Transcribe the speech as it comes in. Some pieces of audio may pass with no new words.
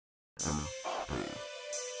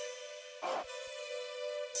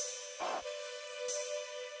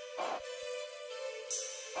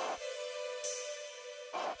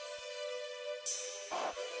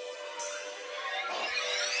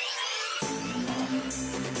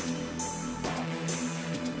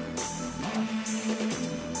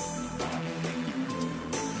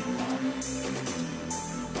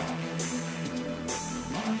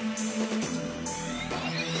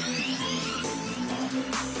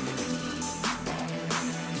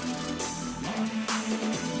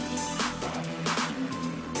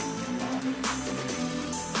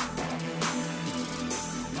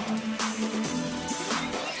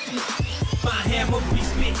hammer be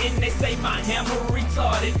spittin', they say my hammer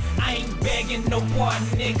retarded. I ain't begging no pardon,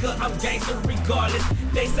 nigga, I'm gangster regardless.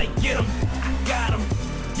 They say get 'em, I got 'em,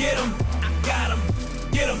 get 'em, I got 'em,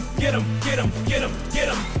 get 'em, get 'em, get 'em, get 'em, get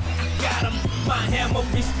 'em, I got 'em. My hammer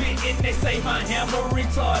be spittin', they say my hammer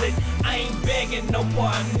retarded. I ain't begging no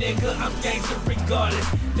pardon, nigga, I'm gangster regardless.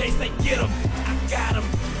 They say get 'em, I got 'em,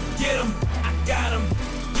 get 'em, I got 'em,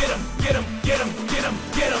 get 'em, get 'em, get 'em, get 'em,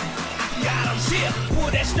 get 'em. Got 'em, shit.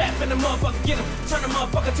 Pull that strap and the motherfucker get 'em. Turn the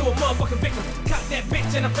motherfucker to a motherfucking victim. Cop that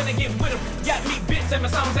bitch and I'm finna get with 'em. Got me bitch and my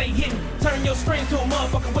songs ain't hitting. Turn your screen to a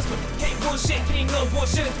motherfucking whisper. Can't bullshit, king of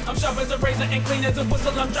bullshit. I'm sharp as a razor and clean as a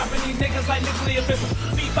whistle. I'm dropping these niggas like nuclear missiles.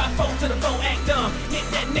 B54 to the phone, act dumb. Hit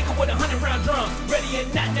that nigga with a 100-round drum. Ready or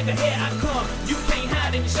not, nigga, here I come. You can't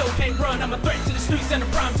hide and your show can't run. I'm a threat to the streets and a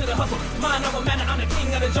prime to the hustle. Mind over matter, I'm the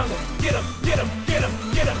king of the jungle. Get 'em, get 'em, get 'em,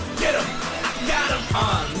 get 'em, get 'em. Got 'em.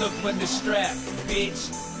 Look for the strap, bitch.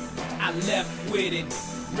 I left with it.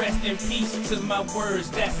 Rest in peace to my words,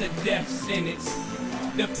 that's a death sentence.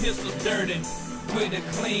 The pistol dirty with a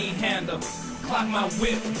clean handle. Clock my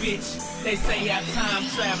whip, bitch. They say I time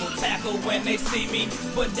travel. Tackle when they see me,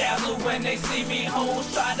 but dazzle when they see me.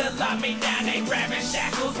 Hoes try to lock me down, they grabbing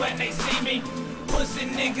shackles when they see me. Pussy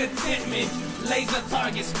nigga tempt me. Laser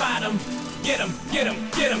target, spot 'em. Get 'em, get 'em,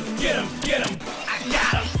 get 'em, get 'em, get 'em. I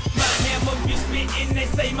got 'em. My hammer be spittin', they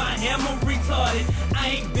say my hammer retarded. I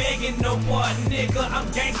ain't begging no pardon, nigga, I'm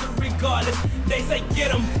gangster regardless. They say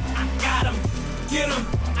get 'em, I got 'em, get 'em,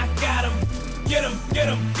 I got 'em, get 'em, get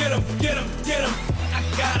 'em, get 'em, get 'em, get 'em, I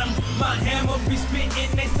got 'em. My hammer be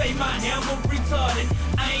spittin', they say my hammer retarded.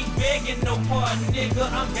 I ain't begging no pardon,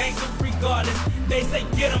 nigga, I'm gangster regardless. They say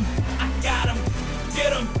get 'em, I got 'em,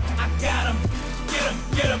 get 'em, I got 'em, get 'em,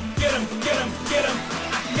 get 'em, get 'em, get 'em, get 'em,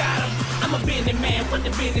 I got 'em. I'm a business man, what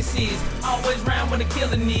the business is. Always round when the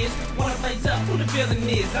killing is. Wanna play tough, who the villain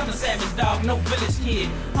is. I'm a savage dog, no village kid.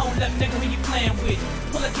 Hold up, nigga, who you playing with?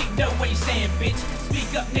 Pull a kick dope where you stand, bitch.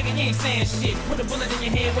 Speak up, nigga, you ain't saying shit. Put a bullet in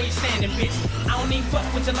your head where you standing, bitch. I don't even fuck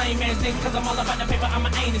with your lame ass nigga, cause I'm all about the paper, I'm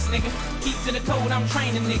an anus nigga. Keep to the code, I'm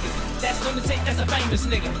training niggas. That's Lunatic, that's a famous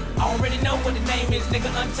nigga. I already know what the name is, nigga.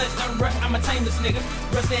 Untouched, unrushed, I'm a tameless nigga.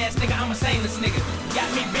 Rust ass nigga, I'm a stainless nigga. Got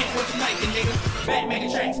me bent, what you like, nigga? Back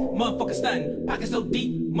making tracks, motherfucker stunning. Pocket so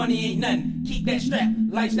deep, money ain't nothing. Keep that strap,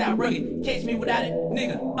 lifestyle rugged. Catch me without it,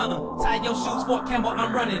 nigga. Tie your shoes, Fort Campbell,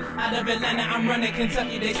 I'm running. Out of Atlanta, I'm running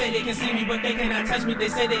Kentucky. They say they can see me, but they cannot touch me. They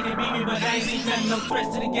say they can beat me, but I ain't seen nothing. No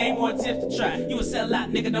threats to the game or attempt to try. You a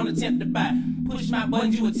sellout, nigga, don't attempt to buy. Push my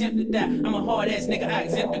buttons, you attempt to die. I'm a hard ass nigga, I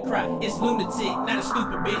exempt to cry. It's lunatic, not a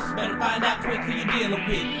stupid bitch. Better find out quick who you dealing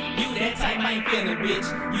with. You that type, I ain't feeling, bitch.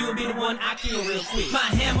 You'll be the one I kill real quick. My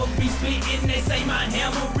hammer be spittin', they say my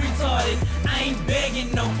hammer retarded. I ain't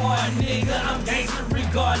begging no pardon, nigga, I'm gangster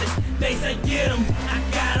regardless. They say get 'em, I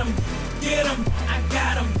got 'em, get 'em, I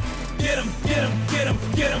got 'em, get 'em, get 'em, get 'em,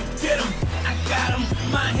 get 'em, get 'em, I got 'em.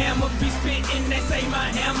 My hammer be spittin', they say my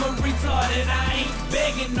hammer retarded. I ain't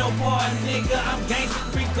begging no pardon, nigga, I'm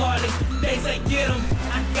gangster regardless. They say get 'em,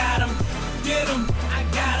 I got 'em, get 'em, I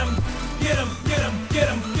got 'em, get 'em, get 'em, get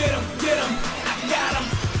 'em.